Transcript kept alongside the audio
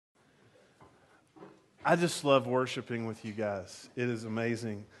I just love worshiping with you guys. It is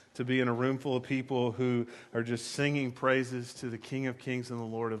amazing to be in a room full of people who are just singing praises to the King of Kings and the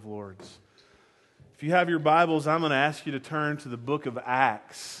Lord of Lords. If you have your Bibles, I'm going to ask you to turn to the book of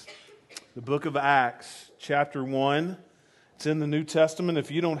Acts. The book of Acts, chapter 1. It's in the New Testament.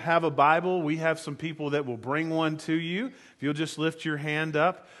 If you don't have a Bible, we have some people that will bring one to you. If you'll just lift your hand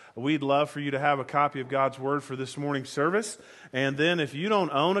up, we'd love for you to have a copy of God's Word for this morning's service. And then if you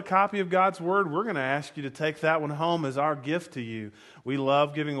don't own a copy of God's Word, we're going to ask you to take that one home as our gift to you. We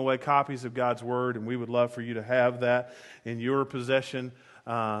love giving away copies of God's Word, and we would love for you to have that in your possession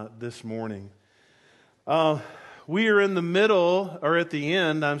this morning. We are in the middle, or at the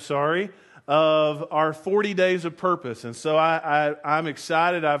end, of our 40 days of purpose. And so I'm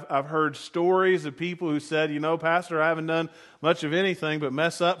excited. I've heard stories of people who said, Pastor, I haven't done much of anything but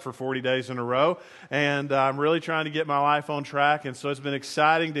mess up for 40 days in a row. And I'm really trying to get my life on track. And so it's been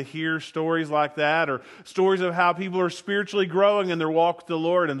exciting to hear stories like that, or stories of how people are spiritually growing in their walk with the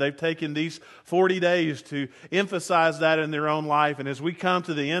Lord. And they've taken these 40 days to emphasize that in their own life. And as we come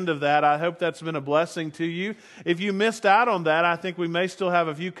to the end of that, I hope that's been a blessing to you. If you missed out on that, I think we may still have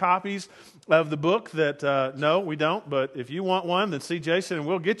a few copies of the book that, no, we don't. But if you want one, then see Jason and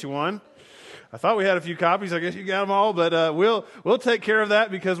we'll get you one. I thought we had a few copies. I guess you got them all, but we'll take care of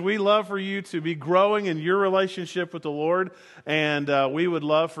that because we love for you to be growing in your relationship with the Lord, and we would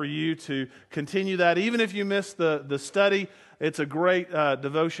love for you to continue that. Even if you missed the study, it's a great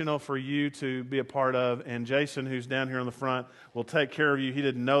devotional for you to be a part of, and Jason, who's down here on the front, will take care of you. He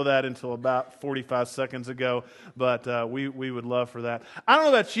didn't know that until about 45 seconds ago, but we would love for that. I don't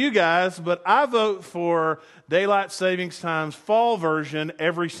know about you guys, but I vote for Daylight Savings Time's fall version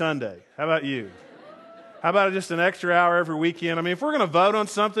every Sunday. How about you? How about just an extra hour every weekend? I mean, if we're going to vote on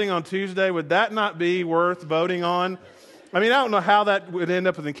something on Tuesday, would that not be worth voting on? I mean, I don't know how that would end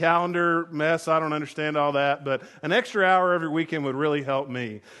up in the calendar mess. I don't understand all that, but an extra hour every weekend would really help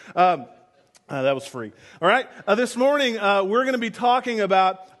me. That was free. All right. This morning, we're going to be talking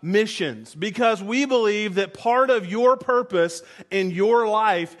about missions because we believe that part of your purpose in your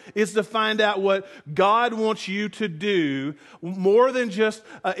life is to find out what God wants you to do more than just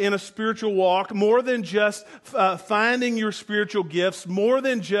in a spiritual walk, more than just finding your spiritual gifts, more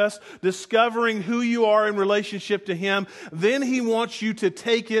than just discovering who you are in relationship to Him. Then He wants you to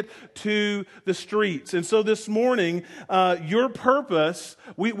take it to the streets. And so this morning, your purpose,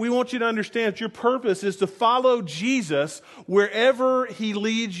 we want you to understand your purpose is to follow Jesus wherever He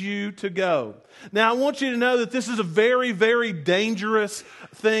leads you to go. Now, I want you to know that this is a very, very dangerous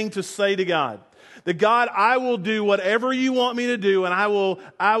thing to say to God. That God, I will do whatever you want me to do, and I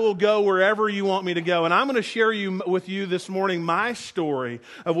will go wherever you want me to go. And I'm going to share with you this morning my story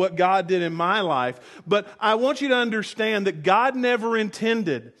of what God did in my life. But I want you to understand that God never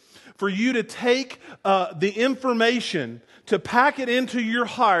intended for you to take the information, to pack it into your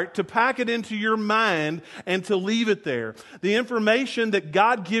heart, to pack it into your mind, and to leave it there. The information that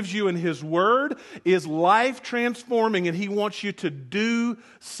God gives you in His Word is life-transforming, and He wants you to do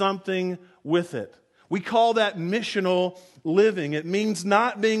something with it. We call that missional living. It means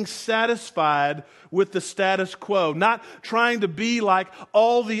not being satisfied with the status quo, not trying to be like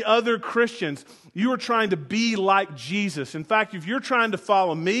all the other Christians. You are trying to be like Jesus. In fact, if you're trying to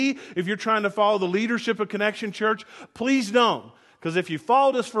follow me, if you're trying to follow the leadership of Connection Church, please don't. Because if you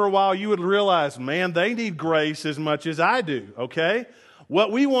followed us for a while, you would realize, man, they need grace as much as I do, okay?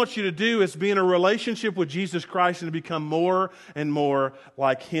 What we want you to do is be in a relationship with Jesus Christ and to become more and more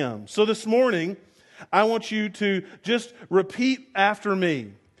like Him. So this morning, I want you to just repeat after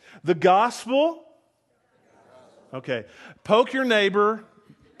me. The gospel, okay, poke your neighbor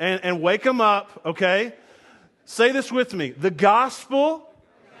and wake them up, okay? Say this with me. The gospel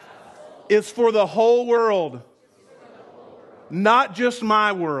is for the whole world, not just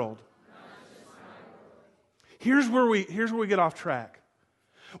my world. Here's where we get off track.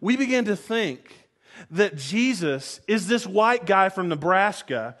 We begin to think that Jesus is this white guy from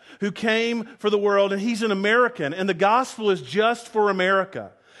Nebraska who came for the world, and He's an American, and the gospel is just for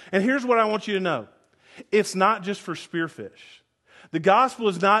America. And here's what I want you to know. It's not just for Spearfish. The gospel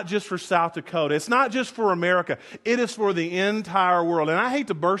is not just for South Dakota. It's not just for America. It is for the entire world. And I hate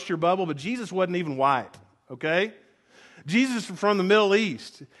to burst your bubble, but Jesus wasn't even white, okay? Jesus is from the Middle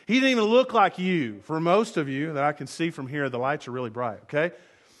East. He didn't even look like you. For most of you that I can see from here, the lights are really bright, okay?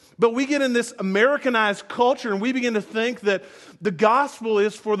 But we get in this Americanized culture and we begin to think that the gospel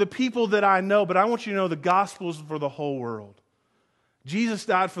is for the people that I know. But I want you to know the gospel is for the whole world. Jesus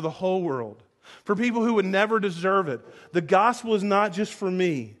died for the whole world. For people who would never deserve it. The gospel is not just for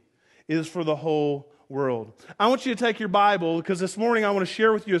me. It is for the whole world. I want you to take your Bible, because this morning I want to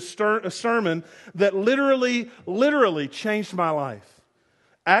share with you a sermon that literally changed my life.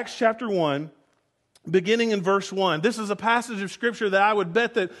 Acts chapter 1, beginning in verse 1. This is a passage of Scripture that I would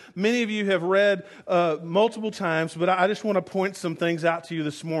bet that many of you have read multiple times, but I just want to point some things out to you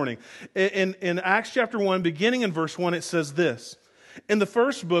this morning. In Acts chapter 1, beginning in verse 1, it says this: "In the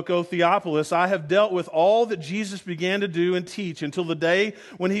first book, O Theophilus, I have dealt with all that Jesus began to do and teach until the day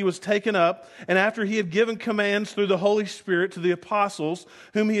when he was taken up, and after he had given commands through the Holy Spirit to the apostles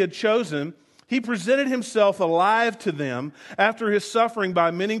whom he had chosen, he presented himself alive to them after his suffering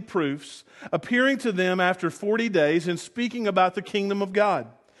by many proofs, appearing to them after 40 days and speaking about the kingdom of God.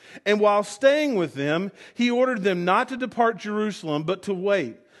 And while staying with them, he ordered them not to depart Jerusalem, but to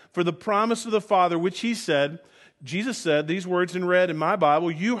wait for the promise of the Father, which Jesus said, these words in red in my Bible,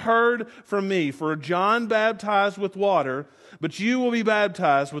 'You heard from me, for John baptized with water, but you will be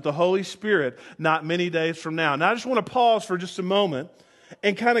baptized with the Holy Spirit not many days from now.'" Now I just want to pause for just a moment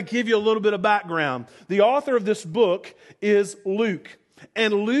and kind of give you a little bit of background. The author of this book is Luke.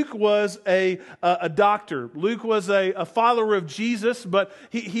 And Luke was a doctor. Luke was a follower of Jesus, but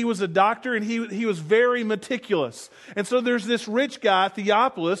he was a doctor, and he was very meticulous. And so there's this rich guy,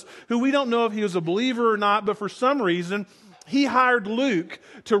 Theophilus, who we don't know if he was a believer or not, but for some reason, he hired Luke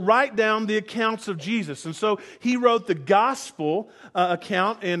to write down the accounts of Jesus. And so he wrote the gospel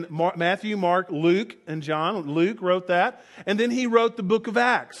account in Matthew, Mark, Luke, and John. Luke wrote that. And then he wrote the book of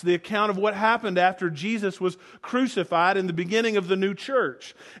Acts, the account of what happened after Jesus was crucified in the beginning of the new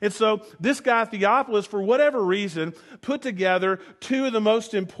church. And so this guy, Theophilus, for whatever reason, put together two of the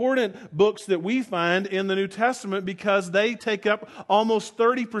most important books that we find in the New Testament, because they take up almost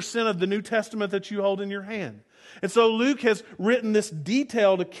 30% of the New Testament that you hold in your hand. And so Luke has written this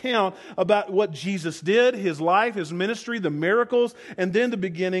detailed account about what Jesus did, his life, his ministry, the miracles, and then the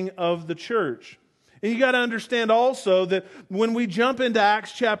beginning of the church. And you got to understand also that when we jump into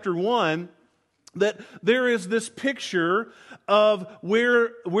Acts chapter 1, that there is this picture of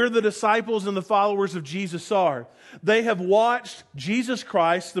where the disciples and the followers of Jesus are. They have watched Jesus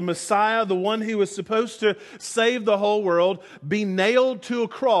Christ, the Messiah, the one who was supposed to save the whole world, be nailed to a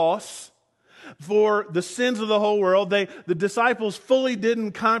cross for the sins of the whole world. The disciples fully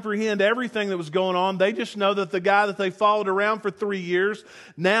didn't comprehend everything that was going on. They just know that the guy that they followed around for 3 years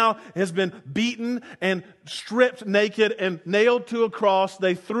now has been beaten and stripped naked and nailed to a cross.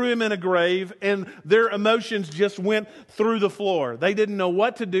 They threw him in a grave, and their emotions just went through the floor. They didn't know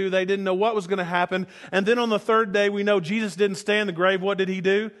what to do. They didn't know what was going to happen. And then on the third day, we know Jesus didn't stay in the grave. What did he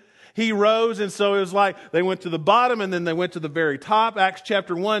do? He rose, and so it was like they went to the bottom and then they went to the very top. Acts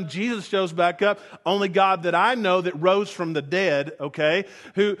chapter 1, Jesus shows back up. Only God that I know that rose from the dead, okay,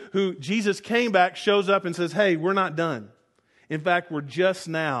 who Jesus came back, shows up and says, "Hey, we're not done. In fact, we're just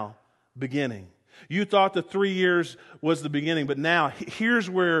now beginning. You thought the 3 years was the beginning, but now here's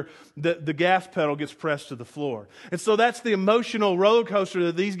where the gas pedal gets pressed to the floor." And so that's the emotional roller coaster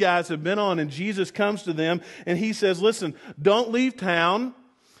that these guys have been on. And Jesus comes to them and he says, "Listen, don't leave town,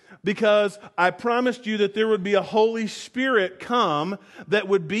 because I promised you that there would be a Holy Spirit come that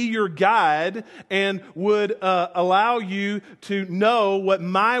would be your guide and would allow you to know what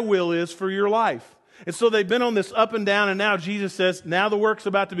my will is for your life." And so they've been on this up and down, and now Jesus says, now the work's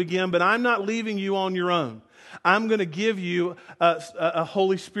about to begin, but I'm not leaving you on your own. I'm going to give you a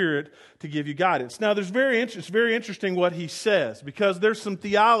Holy Spirit to give you guidance. Now, it's very interesting what he says, because there's some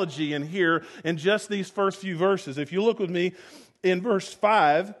theology in here in just these first few verses. If you look with me in verse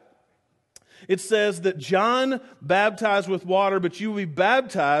 5, it says that John baptized with water, but you will be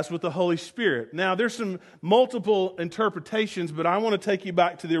baptized with the Holy Spirit. Now, there's some multiple interpretations, but I want to take you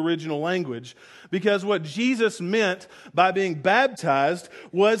back to the original language, because what Jesus meant by being baptized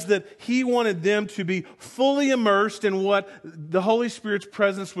was that he wanted them to be fully immersed in what the Holy Spirit's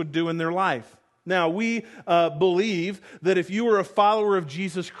presence would do in their life. Now, we believe that if you were a follower of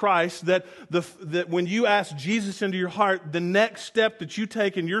Jesus Christ, that when you ask Jesus into your heart, the next step that you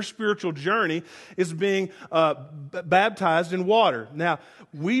take in your spiritual journey is being baptized in water. Now,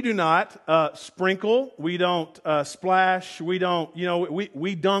 we do not sprinkle, we don't splash, we don't,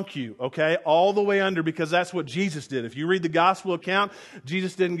 we dunk you, okay, all the way under, because that's what Jesus did. If you read the gospel account,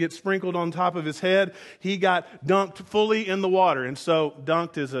 Jesus didn't get sprinkled on top of his head. He got dunked fully in the water. And so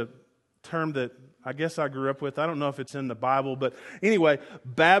dunked is a term that I guess I grew up with. I don't know if it's in the Bible, but anyway,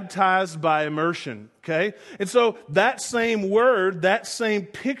 baptized by immersion, okay? And so that same word, that same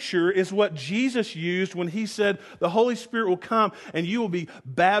picture is what Jesus used when he said the Holy Spirit will come and you will be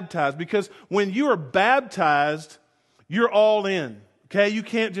baptized. Because when you are baptized, you're all in, okay? You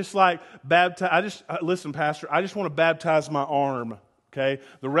can't just like baptize. Listen, Pastor, I just want to baptize my arm. Okay?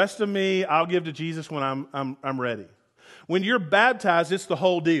 The rest of me, I'll give to Jesus when I'm ready. When you're baptized, it's the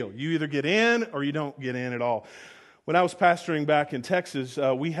whole deal. You either get in or you don't get in at all. When I was pastoring back in Texas,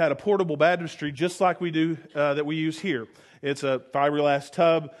 we had a portable baptistry just like we do that we use here. It's a fiberglass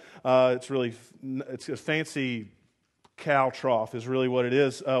tub. It's a fancy cow trough is really what it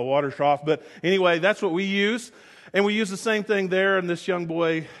is, water trough. But anyway, that's what we use. And we use the same thing there. And this young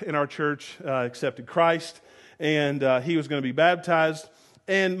boy in our church accepted Christ, and he was going to be baptized.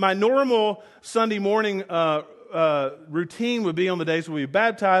 And my normal Sunday morning routine would be on the days when we were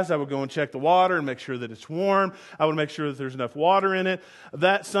baptized, I would go and check the water and make sure that it's warm. I would make sure that there's enough water in it.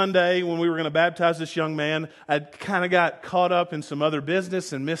 That Sunday, when we were going to baptize this young man, I kind of got caught up in some other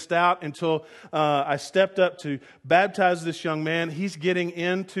business and missed out until I stepped up to baptize this young man. He's getting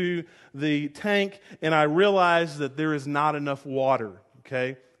into the tank, and I realized that there is not enough water.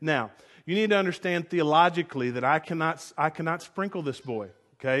 Okay? Now, you need to understand theologically that I cannot sprinkle this boy.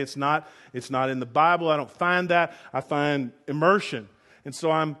 Okay, it's not in the Bible. I don't find that. I find immersion. And so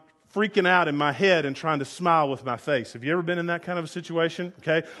I'm freaking out in my head and trying to smile with my face. Have you ever been in that kind of a situation?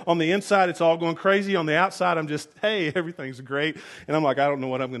 Okay, on the inside, it's all going crazy. On the outside, I'm just, hey, everything's great. And I'm like, I don't know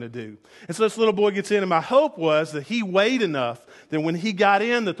what I'm going to do. And so this little boy gets in, and my hope was that he weighed enough that when he got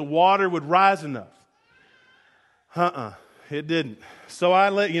in, that the water would rise enough. It didn't. So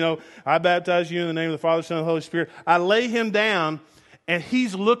I baptize you in the name of the Father, Son, and the Holy Spirit. I lay him down, and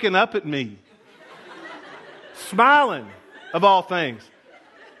he's looking up at me, smiling, of all things.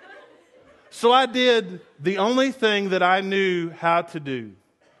 So I did the only thing that I knew how to do.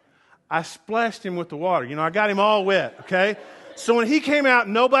 I splashed him with the water. I got him all wet, okay? So when he came out,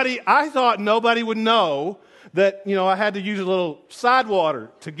 I thought nobody would know that, I had to use a little side water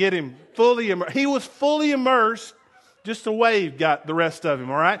to get him fully immersed. He was fully immersed, just a wave got the rest of him,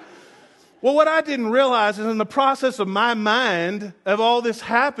 all right? Well, what I didn't realize is in the process of my mind of all this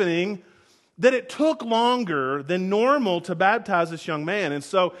happening, that it took longer than normal to baptize this young man. And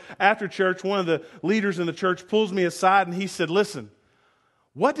so after church, one of the leaders in the church pulls me aside and he said, listen,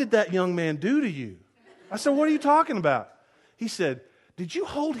 what did that young man do to you? I said, what are you talking about? He said, did you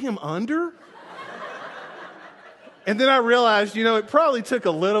hold him under? And then I realized, it probably took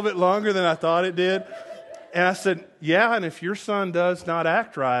a little bit longer than I thought it did. And I said, yeah, and if your son does not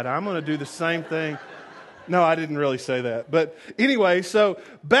act right, I'm going to do the same thing. No, I didn't really say that. But anyway, so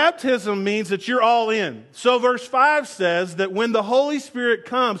baptism means that you're all in. So verse 5 says that when the Holy Spirit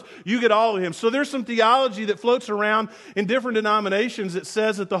comes, you get all of Him. So there's some theology that floats around in different denominations that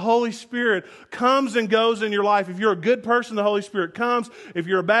says that the Holy Spirit comes and goes in your life. If you're a good person, the Holy Spirit comes. If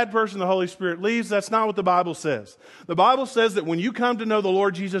you're a bad person, the Holy Spirit leaves. That's not what the Bible says. The Bible says that when you come to know the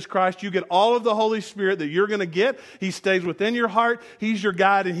Lord Jesus Christ, you get all of the Holy Spirit that you're going to get. He stays within your heart. He's your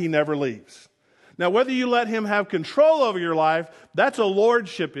guide, and He never leaves. Now, whether you let Him have control over your life, that's a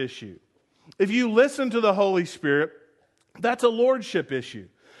lordship issue. If you listen to the Holy Spirit, that's a lordship issue.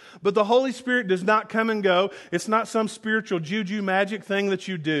 But the Holy Spirit does not come and go. It's not some spiritual juju magic thing that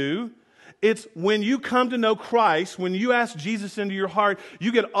you do. It's when you come to know Christ, when you ask Jesus into your heart,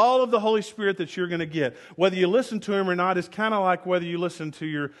 you get all of the Holy Spirit that you're going to get. Whether you listen to Him or not is kind of like whether you listen to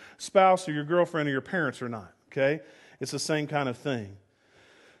your spouse or your girlfriend or your parents or not. Okay? It's the same kind of thing.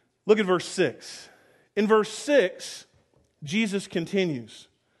 Look at verse 6. In verse 6, Jesus continues.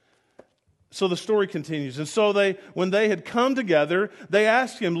 So the story continues. And so when they had come together, they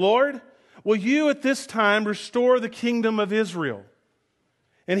asked Him, Lord, will you at this time restore the kingdom of Israel?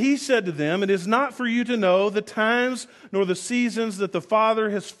 And He said to them, it is not for you to know the times nor the seasons that the Father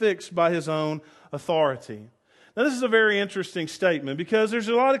has fixed by His own authority. Now, this is a very interesting statement because there's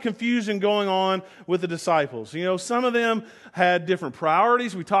a lot of confusion going on with the disciples. Some of them had different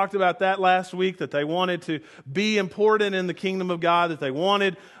priorities. We talked about that last week, that they wanted to be important in the kingdom of God, that they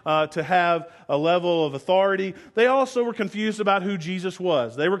wanted to have a level of authority. They also were confused about who Jesus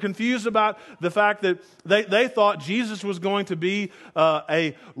was. They were confused about the fact that they thought Jesus was going to be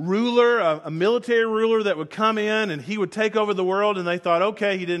a ruler, a military ruler that would come in and He would take over the world. And they thought,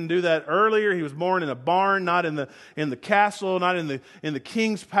 okay, He didn't do that earlier. He was born in a barn, not in the castle, not in the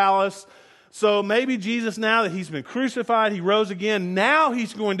king's palace. So maybe Jesus, now that He's been crucified, He rose again, now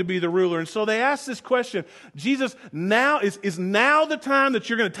He's going to be the ruler. And so they asked this question, Jesus, now is now the time that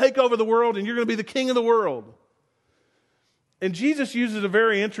you're going to take over the world and you're going to be the king of the world? And Jesus uses a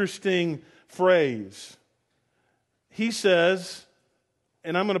very interesting phrase. He says,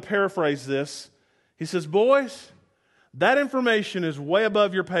 and I'm going to paraphrase this, He says, boys, that information is way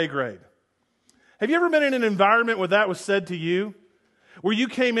above your pay grade. Have you ever been in an environment where that was said to you? Where you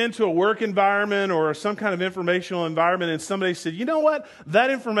came into a work environment or some kind of informational environment and somebody said, you know what? That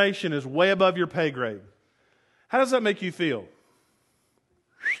information is way above your pay grade. How does that make you feel?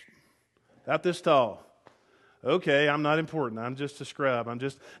 About this tall. Okay, I'm not important. I'm just a scrub.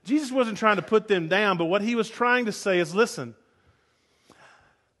 Jesus wasn't trying to put them down, but what he was trying to say is, listen,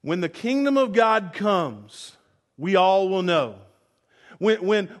 when the kingdom of God comes, we all will know.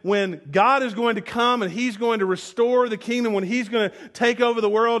 When God is going to come and he's going to restore the kingdom, when he's going to take over the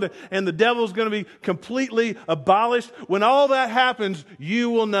world and the devil's going to be completely abolished, when all that happens,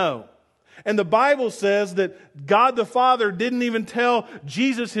 you will know. And the Bible says that God the Father didn't even tell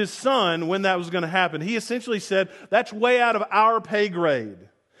Jesus, his son, when that was going to happen. He essentially said, that's way out of our pay grade.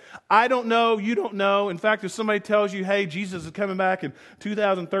 I don't know, you don't know. In fact, if somebody tells you, hey, Jesus is coming back in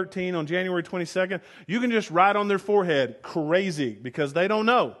 2013 on January 22nd, you can just write on their forehead, crazy, because they don't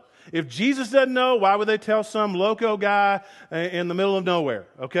know. If Jesus doesn't know, why would they tell some loco guy in the middle of nowhere,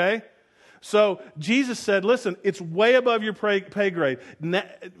 okay? So Jesus said, listen, it's way above your pay grade.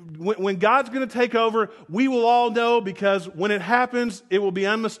 When God's going to take over, we will all know, because when it happens, it will be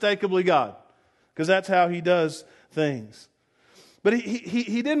unmistakably God, because that's how he does things. But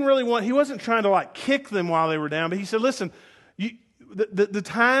he didn't really he wasn't trying to like kick them while they were down, but he said, listen, the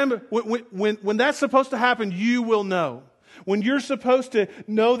time when that's supposed to happen, you will know. When you're supposed to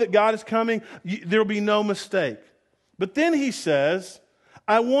know that God is coming, there will be no mistake. But then he says,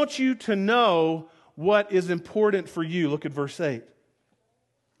 I want you to know what is important for you. Look at verse 8.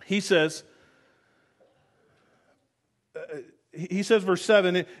 He says, verse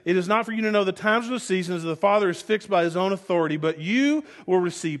 7, it is not for you to know the times or the seasons that the Father is fixed by his own authority, but you will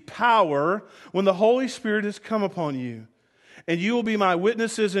receive power when the Holy Spirit has come upon you. And you will be my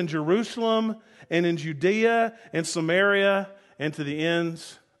witnesses in Jerusalem and in Judea and Samaria and to the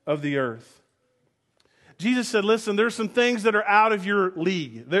ends of the earth. Jesus said, listen, there's some things that are out of your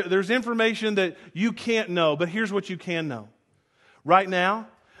league. There's information that you can't know, but here's what you can know. Right now,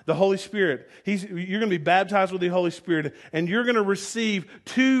 the Holy Spirit, you're going to be baptized with the Holy Spirit, and you're going to receive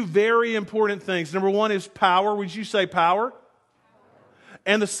two very important things. Number one is power. Would you say power?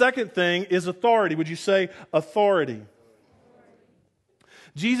 And the second thing is authority. Would you say authority?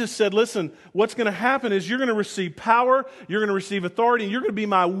 Jesus said, listen, what's going to happen is you're going to receive power, you're going to receive authority, and you're going to be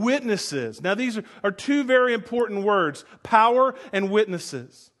my witnesses. Now, these are two very important words, power and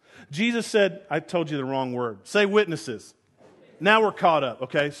witnesses. Jesus said, I told you the wrong word. Say witnesses. Now we're caught up.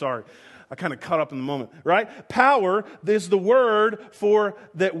 Okay, sorry. I kind of caught up in the moment, right? Power is the word for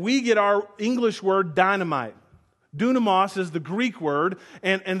that we get our English word dynamite. Dunamos is the Greek word,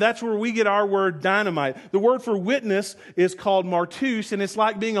 and that's where we get our word dynamite. The word for witness is called martus, and it's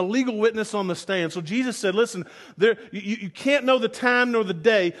like being a legal witness on the stand. So Jesus said, listen, you can't know the time nor the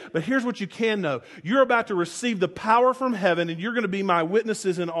day, but here's what you can know. You're about to receive the power from heaven, and you're going to be my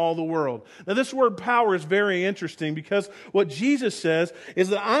witnesses in all the world. Now, this word power is very interesting, because what Jesus says is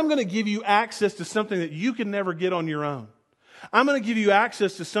that I'm going to give you access to something that you can never get on your own. I'm going to give you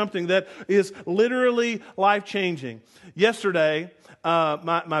access to something that is literally life-changing. Yesterday,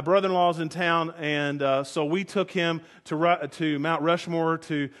 my brother-in-law's in town, and so we took him to Mount Rushmore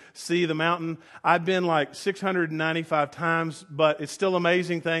to see the mountain. I've been like 695 times, but it's still an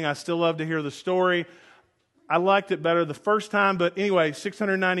amazing thing. I still love to hear the story. I liked it better the first time, but anyway,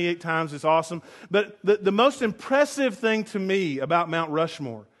 698 times is awesome. But the most impressive thing to me about Mount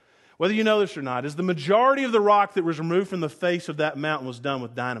Rushmore, whether you know this or not, is the majority of the rock that was removed from the face of that mountain was done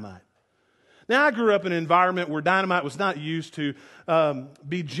with dynamite. Now, I grew up in an environment where dynamite was not used to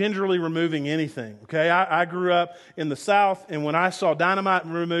be gingerly removing anything. Okay, I grew up in the South, and when I saw dynamite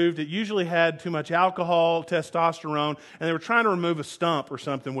removed, it usually had too much alcohol, testosterone, and they were trying to remove a stump or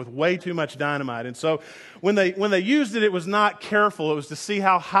something with way too much dynamite. And so, when they used it, it was not careful. It was to see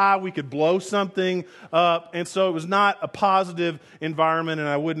how high we could blow something up, and so it was not a positive environment, and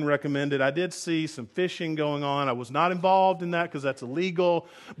I wouldn't recommend it. I did see some fishing going on. I was not involved in that because that's illegal,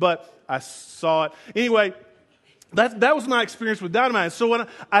 but I saw it. Anyway, that was my experience with dynamite. So when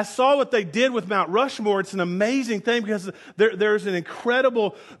I saw what they did with Mount Rushmore, it's an amazing thing, because there's an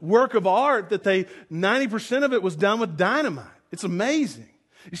incredible work of art that 90% of it was done with dynamite. It's amazing.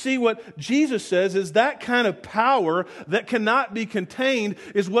 You see, what Jesus says is that kind of power that cannot be contained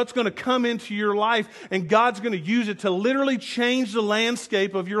is what's going to come into your life, and God's going to use it to literally change the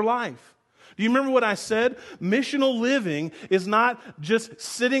landscape of your life. Do you remember what I said? Missional living is not just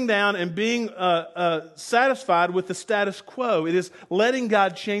sitting down and being satisfied with the status quo. It is letting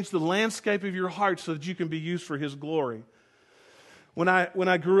God change the landscape of your heart so that you can be used for His glory. When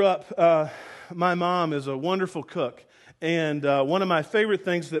I grew up, my mom is a wonderful cook. And one of my favorite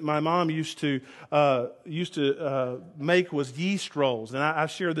things that my mom used to make was yeast rolls. And I've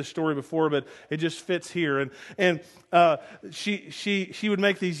shared this story before, but it just fits here. And she would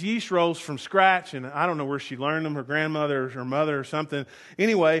make these yeast rolls from scratch. And I don't know where she learned them, her grandmother or her mother or something.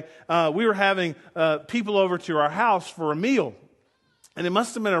 Anyway, we were having people over to our house for a meal. And it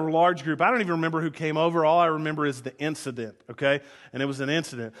must have been a large group. I don't even remember who came over. All I remember is the incident, okay? And it was an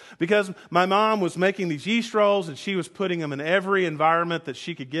incident. Because my mom was making these yeast rolls, and she was putting them in every environment that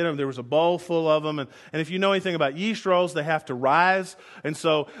she could get them. There was a bowl full of them. And if you know anything about yeast rolls, they have to rise. And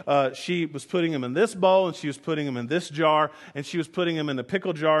so she was putting them in this bowl, and she was putting them in this jar, and she was putting them in the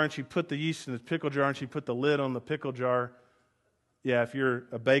pickle jar, and she put the yeast in the pickle jar, and she put the lid on the pickle jar. Yeah, if you're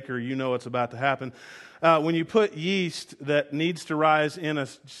a baker, you know what's about to happen. When you put yeast that needs to rise in a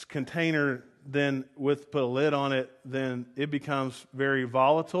container, then put a lid on it, then it becomes very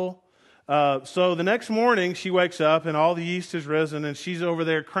volatile. So the next morning, she wakes up and all the yeast has risen, and she's over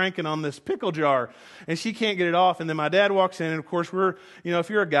there cranking on this pickle jar, and she can't get it off. And then my dad walks in, and of course if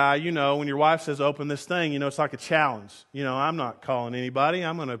you're a guy, when your wife says open this thing, it's like a challenge. I'm not calling anybody.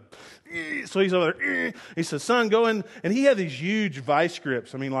 I'm going to. So he's over there. He says, son, go in. And he had these huge vice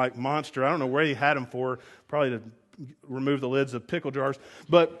grips. I mean, like monster. I don't know where he had them for. Probably to remove the lids of pickle jars.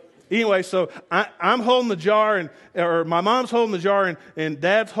 But anyway, so I'm holding the jar, or my mom's holding the jar, and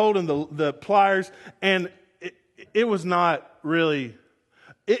Dad's holding the pliers. And it was not really.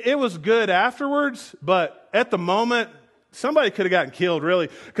 It was good afterwards, but at the moment, somebody could have gotten killed, really,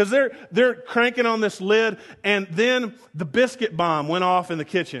 because they're cranking on this lid, and then the biscuit bomb went off in the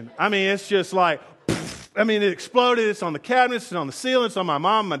kitchen. I mean, it's just like, it exploded. It's on the cabinets, it's on the ceiling, it's on my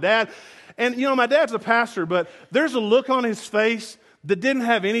mom, my dad. And, my dad's a pastor, but there's a look on his face that didn't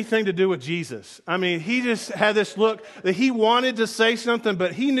have anything to do with Jesus. I mean, he just had this look that he wanted to say something,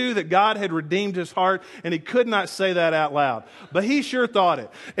 but he knew that God had redeemed his heart, and he could not say that out loud. But he sure thought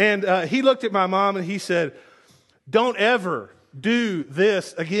it. And he looked at my mom, and he said, don't ever do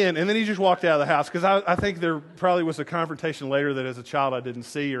this again. And then he just walked out of the house, because I think there probably was a confrontation later that as a child I didn't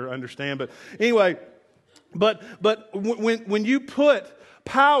see or understand. But anyway, but when you put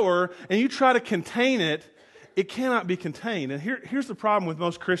power and you try to contain it, it cannot be contained. And here's the problem with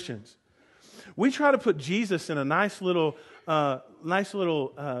most Christians. We try to put Jesus in a nice little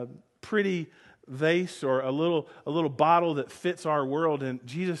pretty vase or a little bottle that fits our world, and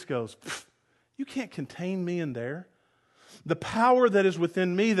Jesus goes, you can't contain me in there. The power that is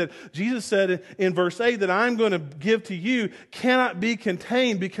within me, that Jesus said in verse 8 that I'm going to give to you, cannot be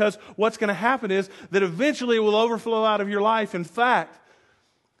contained, because what's going to happen is that eventually it will overflow out of your life. In fact,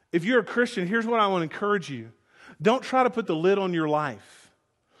 if you're a Christian, here's what I want to encourage you. Don't try to put the lid on your life.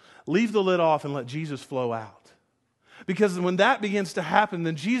 Leave the lid off and let Jesus flow out. Because when that begins to happen,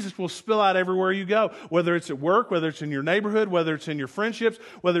 then Jesus will spill out everywhere you go. Whether it's at work, whether it's in your neighborhood, whether it's in your friendships,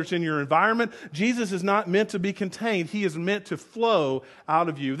 whether it's in your environment. Jesus is not meant to be contained. He is meant to flow out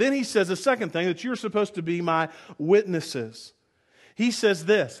of you. Then he says the second thing, that you're supposed to be my witnesses. He says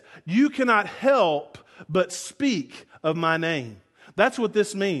this, you cannot help but speak of my name. That's what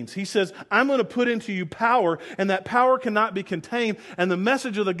this means. He says, I'm going to put into you power, and that power cannot be contained. And the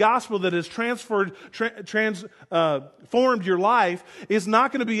message of the gospel that has transformed your life is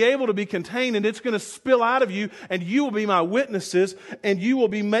not going to be able to be contained, and it's going to spill out of you, and you will be my witnesses, and you will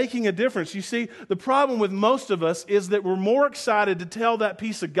be making a difference. You see, the problem with most of us is that we're more excited to tell that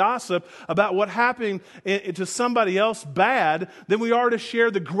piece of gossip about what happened to somebody else bad than we are to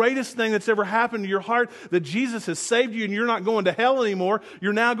share the greatest thing that's ever happened to your heart, that Jesus has saved you, and you're not going to hell anymore.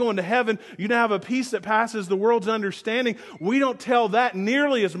 You're now going to heaven. You now have a peace that passes the world's understanding. We don't tell that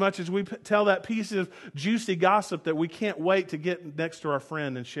nearly as much as we tell that piece of juicy gossip that we can't wait to get next to our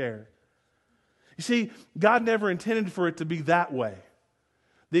friend and share. You see, God never intended for it to be that way.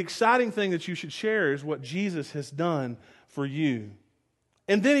 The exciting thing that you should share is what Jesus has done for you.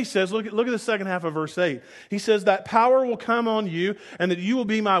 And then he says, look at the second half of verse 8. He says that power will come on you and that you will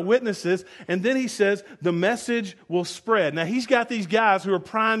be my witnesses. And then he says the message will spread. Now he's got these guys who are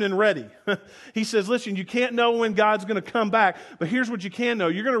primed and ready. He says, listen, you can't know when God's going to come back, but here's what you can know.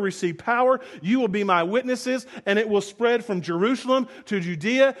 You're going to receive power. You will be my witnesses, and it will spread from Jerusalem to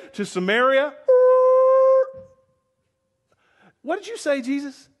Judea to Samaria. What did you say,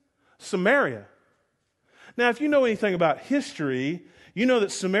 Jesus? Samaria. Now, if you know anything about history, you know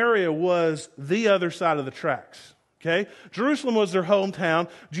that Samaria was the other side of the tracks. Okay? Jerusalem was their hometown,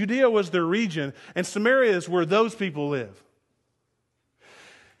 Judea was their region, and Samaria is where those people live.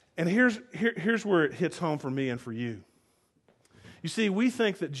 And here's where it hits home for me and for you. You see, we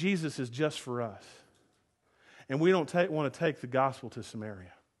think that Jesus is just for us, and we don't want to take the gospel to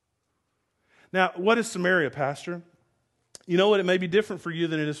Samaria. Now, what is Samaria, Pastor? You know what? It may be different for you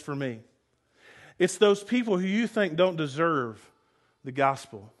than it is for me. It's those people who you think don't deserve the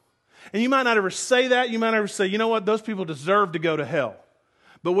gospel. And you might not ever say that. You might never say, you know what? Those people deserve to go to hell.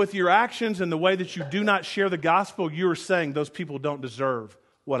 But with your actions and the way that you do not share the gospel, you are saying those people don't deserve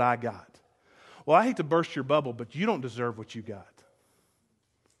what I got. Well, I hate to burst your bubble, but you don't deserve what you got.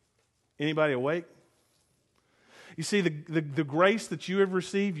 Anybody awake? You see, the grace that you have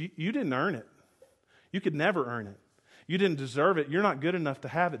received, you didn't earn it. You could never earn it. You didn't deserve it. You're not good enough to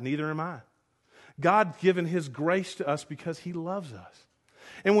have it. Neither am I. God's given His grace to us because He loves us.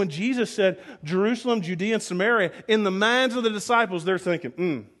 And when Jesus said, Jerusalem, Judea, and Samaria, in the minds of the disciples, they're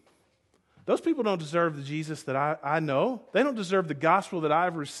thinking, those people don't deserve the Jesus that I know. They don't deserve the gospel that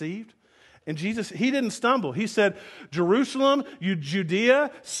I've received. And Jesus, He didn't stumble. He said, Jerusalem,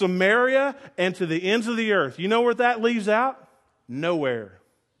 Judea, Samaria, and to the ends of the earth. You know where that leaves out? Nowhere.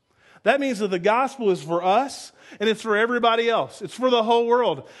 That means that the gospel is for us and it's for everybody else. It's for the whole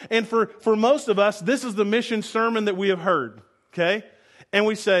world. And for most of us, this is the mission sermon that we have heard. Okay? And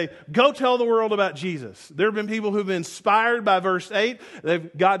we say, go tell the world about Jesus. There have been people who've been inspired by verse 8.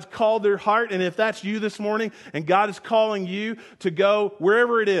 God's called their heart. And if that's you this morning, and God is calling you to go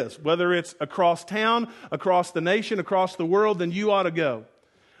wherever it is, whether it's across town, across the nation, across the world, then you ought to go.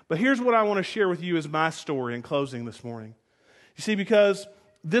 But here's what I want to share with you as my story in closing this morning. You see, because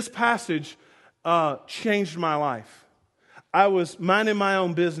this passage changed my life. I was minding my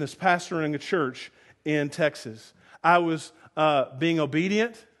own business, pastoring a church in Texas. I was being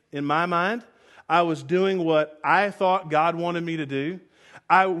obedient in my mind. I was doing what I thought God wanted me to do.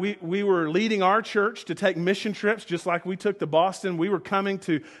 We were leading our church to take mission trips, just like we took to Boston. We were coming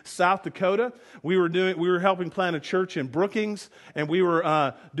to South Dakota. We were helping plant a church in Brookings, and we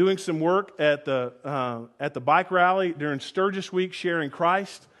were doing some work at the bike rally during Sturgis Week, sharing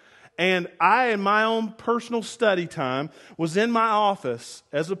Christ. And I, in my own personal study time, was in my office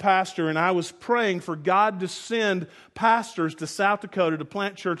as a pastor, and I was praying for God to send pastors to South Dakota to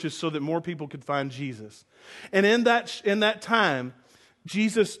plant churches so that more people could find Jesus. And in that time,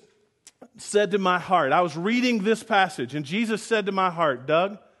 Jesus said to my heart, I was reading this passage, and Jesus said to my heart,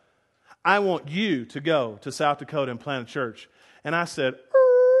 Doug, I want you to go to South Dakota and plant a church. And I said,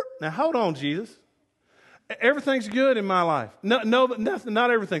 now hold on, Jesus. Everything's good in my life. Not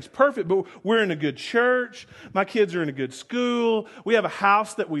everything's perfect, but we're in a good church. My kids are in a good school. We have a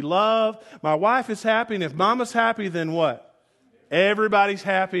house that we love. My wife is happy, and if mama's happy, then what? Everybody's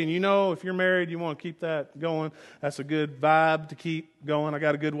happy, and you know, if you're married, you want to keep that going. That's a good vibe to keep going. I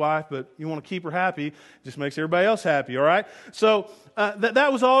got a good wife, but you want to keep her happy. It just makes everybody else happy, all right? So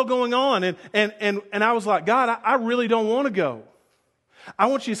that was all going on, and I was like, God, I really don't want to go. I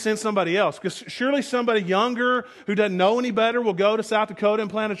want you to send somebody else, because surely somebody younger who doesn't know any better will go to South Dakota and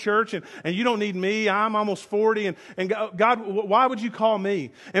plant a church, and you don't need me. I'm almost 40, and God, why would you call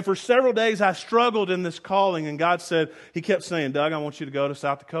me? And for several days I struggled in this calling, and God said, He kept saying, Doug, I want you to go to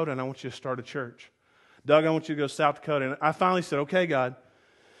South Dakota, and I want you to start a church. Doug, I want you to go to South Dakota. And I finally said, okay, God,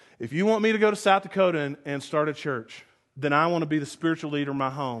 if you want me to go to South Dakota and start a church, then I want to be the spiritual leader of my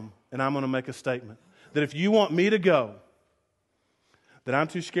home, and I'm going to make a statement that if you want me to go, that I'm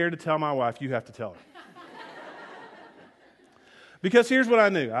too scared to tell my wife, you have to tell her. Because here's what I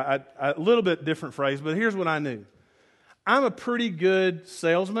knew. A little bit different phrase, but here's what I knew. I'm a pretty good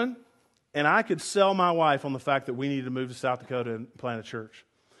salesman, and I could sell my wife on the fact that we needed to move to South Dakota and plant a church.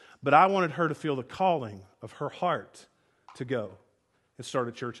 But I wanted her to feel the calling of her heart to go and start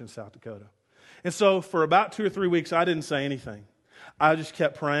a church in South Dakota. And so for about 2 or 3 weeks, I didn't say anything. I just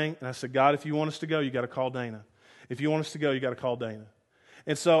kept praying, and I said, God, if you want us to go, you got to call Dana. If you want us to go, you got to call Dana.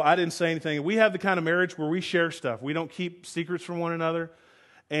 And so I didn't say anything. We have the kind of marriage where we share stuff. We don't keep secrets from one another.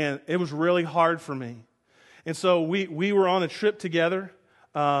 And it was really hard for me. And so we were on a trip together.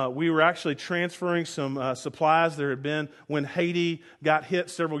 We were actually transferring some supplies. There had been, when Haiti got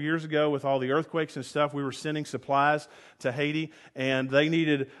hit several years ago with all the earthquakes and stuff, we were sending supplies to Haiti. And they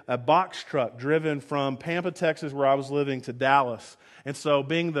needed a box truck driven from Pampa, Texas, where I was living, to Dallas. And so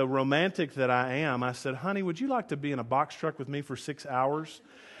being the romantic that I am, I said, honey, would you like to be in a box truck with me for 6 hours?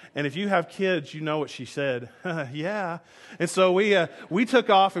 And if you have kids, you know what she said. Yeah. And so we took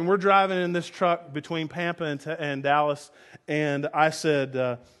off, and we're driving in this truck between Pampa and Dallas. And I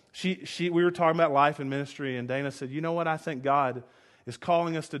said, we were talking about life and ministry, and Dana said, you know what? I think God is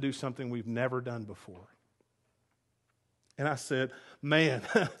calling us to do something we've never done before. And I said, man,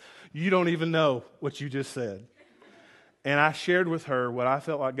 you don't even know what you just said. And I shared with her what I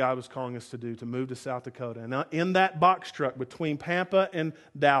felt like God was calling us to do, to move to South Dakota. And in that box truck between Pampa and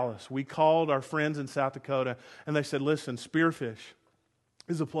Dallas, we called our friends in South Dakota, and they said, listen, Spearfish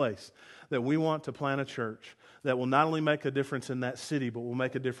is a place that we want to plant a church that will not only make a difference in that city, but will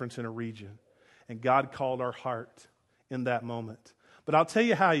make a difference in a region. And God called our heart in that moment. But I'll tell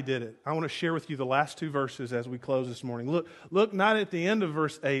you how He did it. I want to share with you the last two verses as we close this morning. Look not at the end of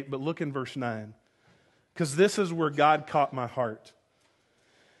verse 8, but look in verse 9. Because this is where God caught my heart.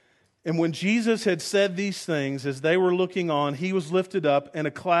 And when Jesus had said these things, as they were looking on, He was lifted up, and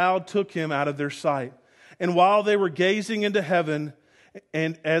a cloud took Him out of their sight. And while they were gazing into heaven,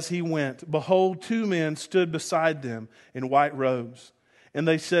 and as He went, behold, two men stood beside them in white robes. And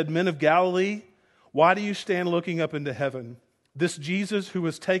they said, Men of Galilee, why do you stand looking up into heaven? This Jesus who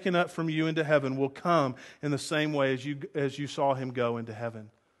was taken up from you into heaven will come in the same way as you saw Him go into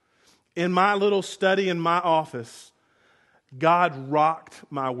heaven. In my little study in my office, God rocked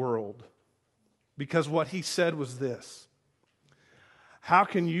my world, because what He said was this: how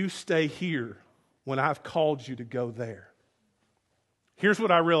can you stay here when I've called you to go there? Here's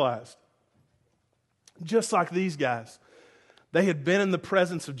what I realized. Just like these guys, they had been in the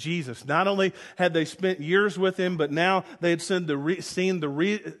presence of Jesus. Not only had they spent years with Him, but now they had seen the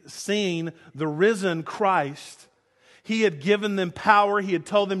risen Christ. He had given them power. He had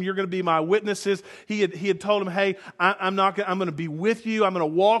told them, you're going to be my witnesses. He had told them, hey, I'm going to be with you. I'm going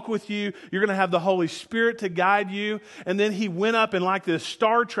to walk with you. You're going to have the Holy Spirit to guide you. And then He went up in like this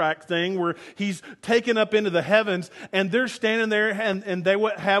Star Trek thing where He's taken up into the heavens, and they're standing there, and they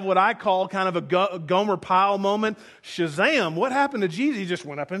have what I call kind of a Gomer Pyle moment. Shazam, what happened to Jesus? He just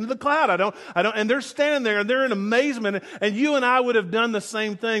went up into the cloud. I don't, and they're standing there, and they're in amazement, and you and I would have done the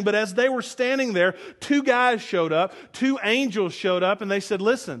same thing. But as they were standing there, two guys showed up. Two angels showed up, and they said,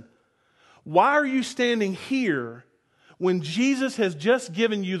 listen, why are you standing here when Jesus has just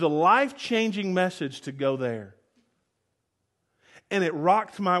given you the life-changing message to go there? And it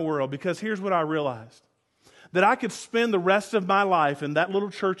rocked my world, because here's what I realized. That I could spend the rest of my life in that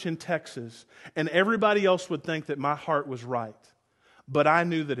little church in Texas, and everybody else would think that my heart was right. But I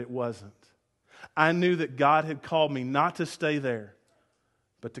knew that it wasn't. I knew that God had called me not to stay there,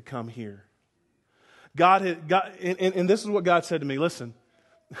 but to come here. And this is what God said to me. Listen,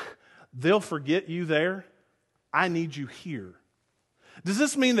 they'll forget you there. I need you here. Does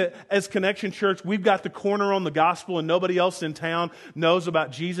this mean that as Connection Church, we've got the corner on the gospel and nobody else in town knows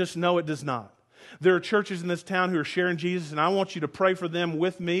about Jesus? No, it does not. There are churches in this town who are sharing Jesus, and I want you to pray for them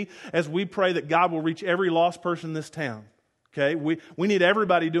with me as we pray that God will reach every lost person in this town. Okay? We need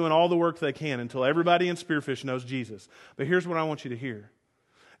everybody doing all the work they can until everybody in Spearfish knows Jesus. But here's what I want you to hear.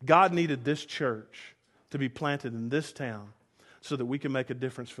 God needed this church to be planted in this town so that we can make a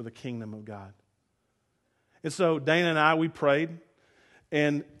difference for the kingdom of God. And so Dana and I, we prayed,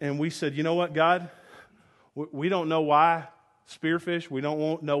 and we said, you know what, God? We don't know why Spearfish, we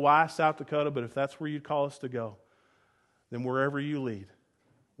don't know why South Dakota, but if that's where you call us to go, then wherever you lead,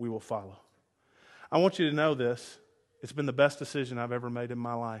 we will follow. I want you to know this. It's been the best decision I've ever made in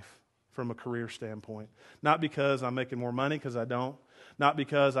my life from a career standpoint. Not because I'm making more money, because I don't. Not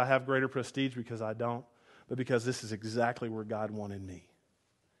because I have greater prestige, because I don't. But because this is exactly where God wanted me.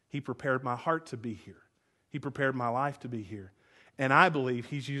 He prepared my heart to be here. He prepared my life to be here. And I believe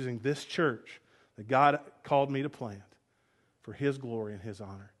He's using this church that God called me to plant for His glory and His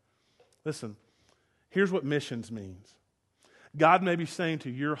honor. Listen, here's what missions means. God may be saying to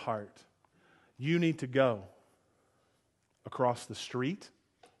your heart, you need to go across the street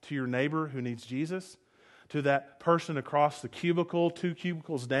to your neighbor who needs Jesus, to that person across the cubicle, 2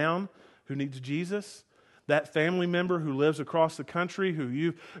 cubicles down, who needs Jesus, that family member who lives across the country, who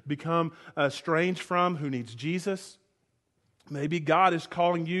you've become estranged from, who needs Jesus. Maybe God is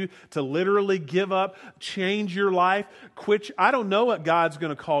calling you to literally give up, change your life, quit. I don't know what God's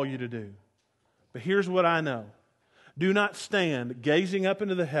going to call you to do. But here's what I know. Do not stand gazing up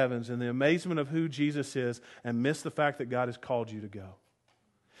into the heavens in the amazement of who Jesus is and miss the fact that God has called you to go.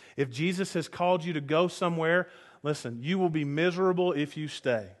 If Jesus has called you to go somewhere, listen, you will be miserable if you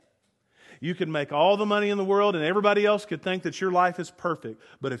stay. You can make all the money in the world and everybody else could think that your life is perfect.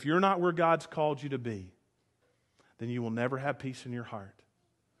 But if you're not where God's called you to be, then you will never have peace in your heart.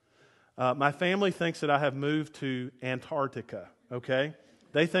 My family thinks that I have moved to Antarctica, okay?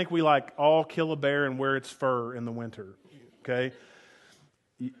 They think we like all kill a bear and wear its fur in the winter, okay?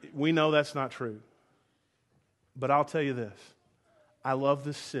 We know that's not true. But I'll tell you this. I love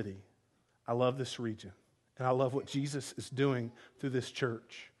this city. I love this region. And I love what Jesus is doing through this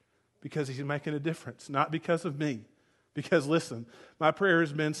church. Because He's making a difference, not because of me. Because listen, my prayer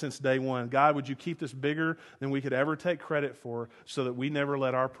has been since day one, God, would you keep this bigger than we could ever take credit for so that we never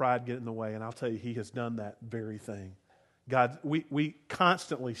let our pride get in the way. And I'll tell you, He has done that very thing. God, we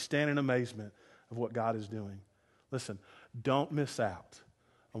constantly stand in amazement of what God is doing. Listen, don't miss out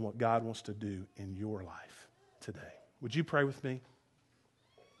on what God wants to do in your life. today. Would you pray with me?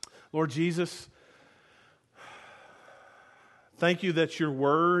 Lord Jesus, thank you that your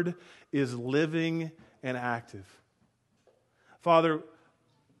word is living and active. Father,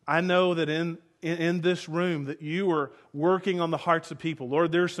 I know that in this room that you are working on the hearts of people.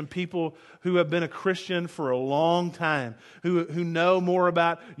 Lord, there are some people who have been a Christian for a long time, who know more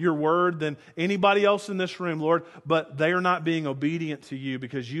about your word than anybody else in this room, Lord, but they are not being obedient to you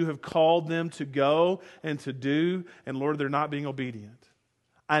because you have called them to go and to do, and Lord, they're not being obedient.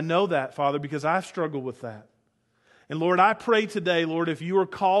 I know that, Father, because I've struggled with that. And Lord, I pray today, Lord, if you are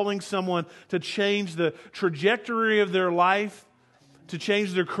calling someone to change the trajectory of their life, to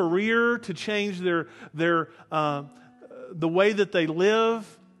change their career, to change the way that they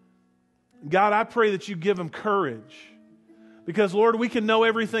live, God, I pray that you give them courage. Because, Lord, we can know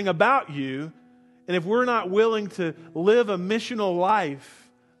everything about you, and if we're not willing to live a missional life,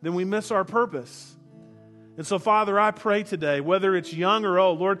 then we miss our purpose. And so, Father, I pray today, whether it's young or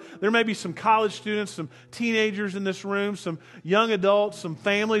old, Lord, there may be some college students, some teenagers in this room, some young adults, some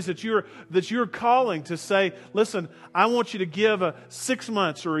families that you're calling to say, listen, I want you to give 6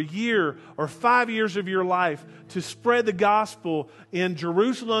 months or a year or 5 years of your life to spread the gospel in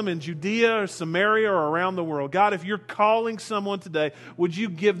Jerusalem, in Judea or Samaria or around the world. God, if you're calling someone today, would you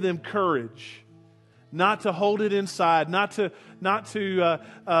give them courage not to hold it inside, not to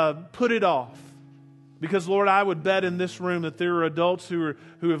put it off? Because, Lord, I would bet in this room that there are adults who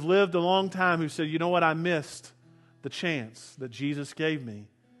have lived a long time who said, you know what, I missed the chance that Jesus gave me,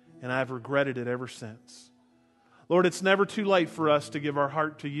 and I've regretted it ever since. Lord, it's never too late for us to give our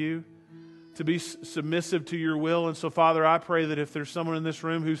heart to you, to be submissive to your will. And so, Father, I pray that if there's someone in this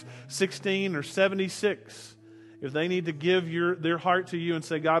room who's 16 or 76, if they need to give their heart to you and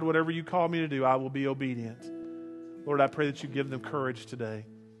say, God, whatever you call me to do, I will be obedient. Lord, I pray that you give them courage today.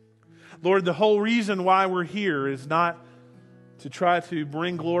 Lord, the whole reason why we're here is not to try to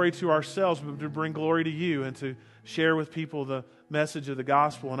bring glory to ourselves, but to bring glory to you and to share with people the message of the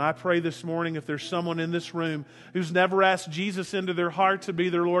gospel. And I pray this morning, if there's someone in this room who's never asked Jesus into their heart to be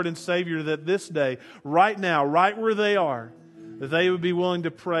their Lord and Savior, that this day, right now, right where they are, that they would be willing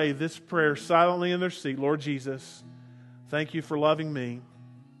to pray this prayer silently in their seat. Lord Jesus, thank you for loving me.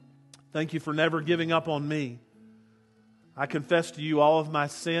 Thank you for never giving up on me. I confess to you all of my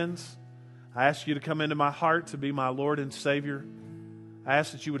sins. I ask you to come into my heart to be my Lord and Savior. I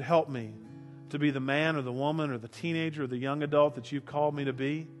ask that you would help me to be the man or the woman or the teenager or the young adult that you've called me to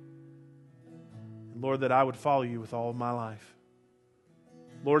be. And Lord, that I would follow you with all of my life.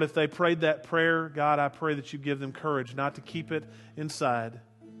 Lord, if they prayed that prayer, God, I pray that you give them courage not to keep it inside,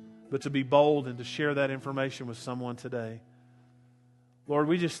 but to be bold and to share that information with someone today. Lord,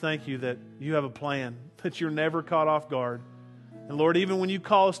 we just thank you that you have a plan, that you're never caught off guard. And Lord, even when you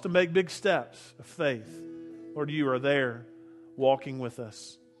call us to make big steps of faith, Lord, you are there walking with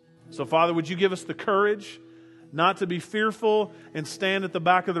us. So, Father, would you give us the courage not to be fearful and stand at the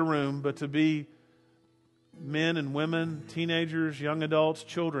back of the room, but to be men and women, teenagers, young adults,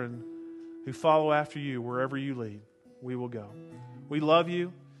 children who follow after you wherever you lead. We will go. We love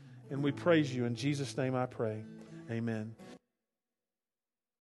you and we praise you. In Jesus' name I pray. Amen.